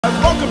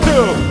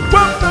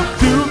Welcome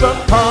to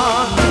the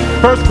park.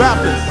 First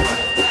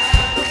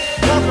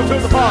Baptist. Welcome to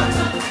the park.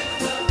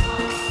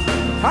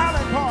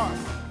 Highland Park.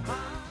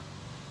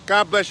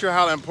 God bless you,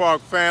 Highland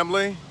Park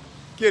family.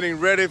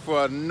 Getting ready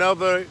for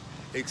another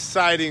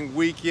exciting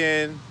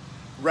weekend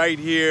right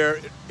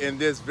here in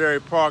this very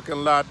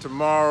parking lot.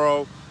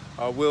 Tomorrow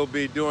we'll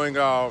be doing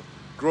our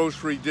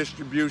grocery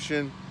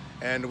distribution,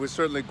 and we're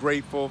certainly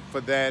grateful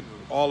for that.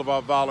 All of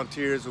our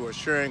volunteers who are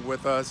sharing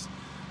with us.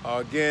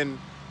 Again,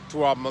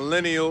 to our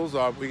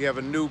millennials, we have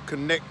a new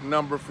connect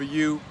number for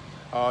you.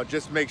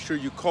 Just make sure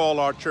you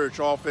call our church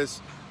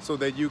office so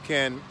that you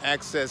can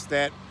access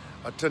that.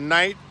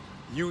 Tonight,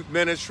 youth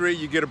ministry,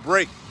 you get a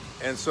break.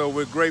 And so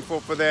we're grateful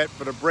for that,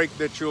 for the break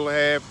that you'll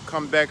have.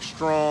 Come back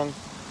strong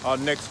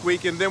next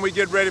week. And then we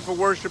get ready for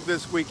worship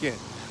this weekend.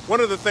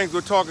 One of the things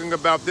we're talking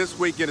about this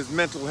weekend is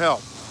mental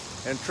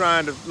health and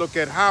trying to look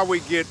at how we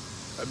get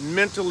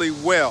mentally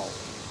well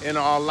in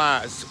our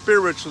lives,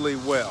 spiritually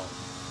well.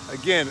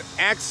 Again,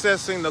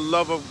 accessing the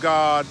love of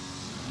God,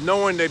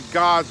 knowing that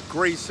God's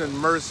grace and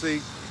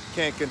mercy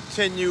can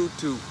continue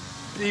to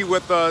be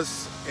with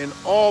us in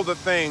all the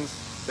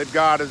things that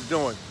God is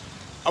doing.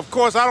 Of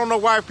course, I don't know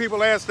why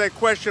people ask that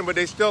question, but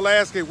they still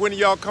ask it. When are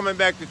y'all coming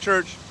back to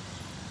church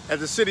at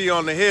the City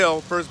on the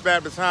Hill, First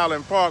Baptist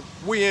Highland Park?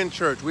 We in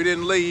church. We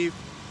didn't leave.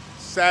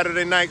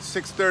 Saturday night,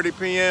 6:30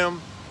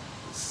 p.m.,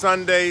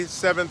 Sunday,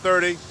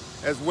 7:30,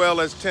 as well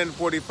as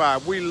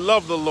 10:45. We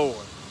love the Lord.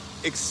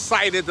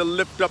 Excited to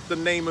lift up the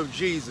name of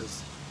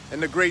Jesus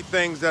and the great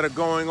things that are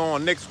going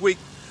on. Next week,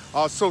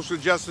 our social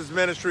justice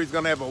ministry is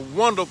going to have a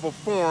wonderful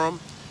forum.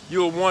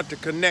 You'll want to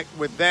connect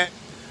with that.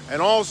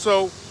 And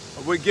also,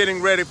 we're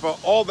getting ready for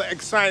all the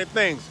exciting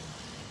things.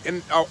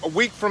 In a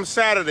week from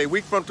Saturday,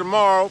 week from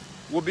tomorrow,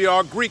 will be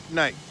our Greek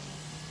night.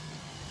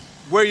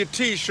 Wear your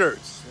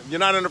t-shirts. If you're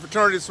not in a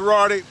fraternity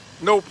sorority,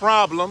 no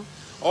problem.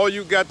 All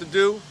you got to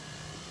do,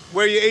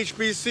 wear your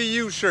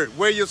HBCU shirt,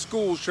 wear your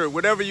school shirt,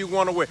 whatever you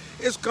want to wear.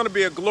 It's going to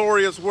be a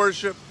glorious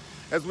worship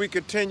as we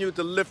continue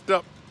to lift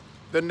up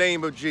the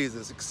name of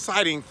Jesus.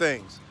 Exciting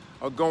things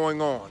are going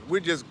on.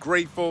 We're just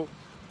grateful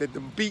that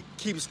the beat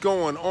keeps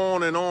going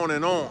on and on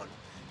and on.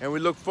 And we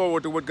look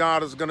forward to what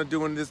God is going to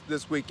do in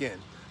this weekend.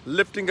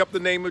 Lifting up the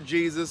name of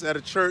Jesus at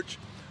a church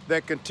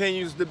that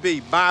continues to be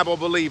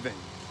Bible-believing,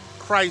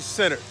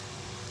 Christ-centered,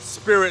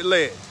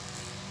 Spirit-led.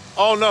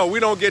 Oh no,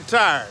 we don't get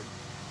tired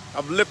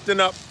of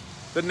lifting up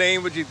the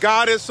name of Jesus.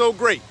 God is so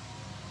great,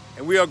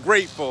 and we are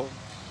grateful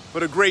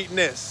for the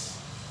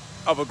greatness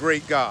of a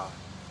great God.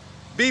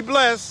 Be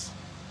blessed,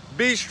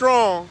 be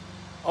strong.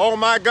 Oh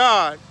my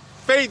God,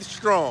 faith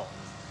strong.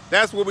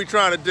 That's what we're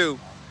trying to do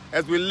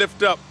as we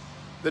lift up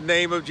the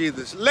name of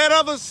Jesus. Let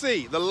others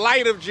see the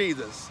light of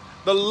Jesus,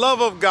 the love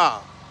of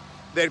God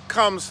that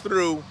comes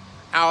through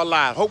our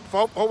lives. Hope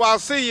I'll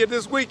see you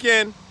this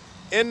weekend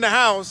in the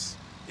house.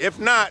 If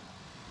not,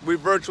 we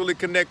virtually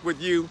connect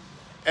with you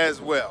as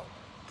well.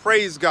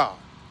 Praise God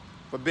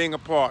for being a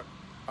part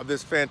of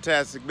this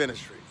fantastic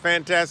ministry.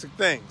 Fantastic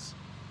things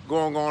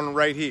going on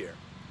right here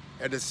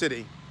at the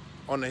City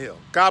on the Hill.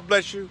 God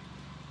bless you.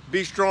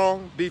 Be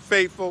strong. Be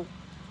faithful.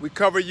 We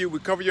cover you. We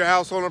cover your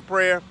household in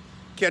prayer.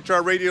 Catch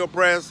our radio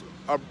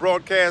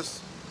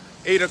broadcast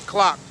 8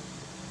 o'clock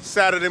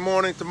Saturday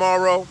morning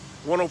tomorrow,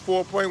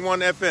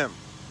 104.1 FM.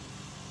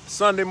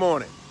 Sunday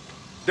morning,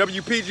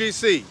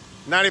 WPGC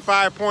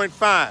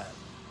 95.5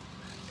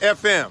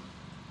 FM.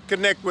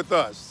 Connect with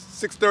us.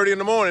 6:30 in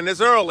the morning. It's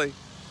early,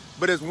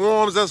 but it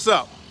warms us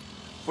up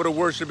for the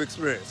worship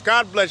experience.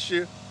 God bless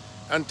you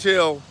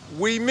until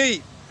we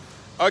meet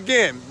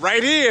again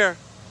right here.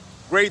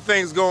 Great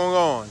things going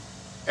on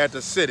at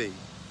the City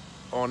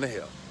on the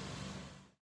Hill.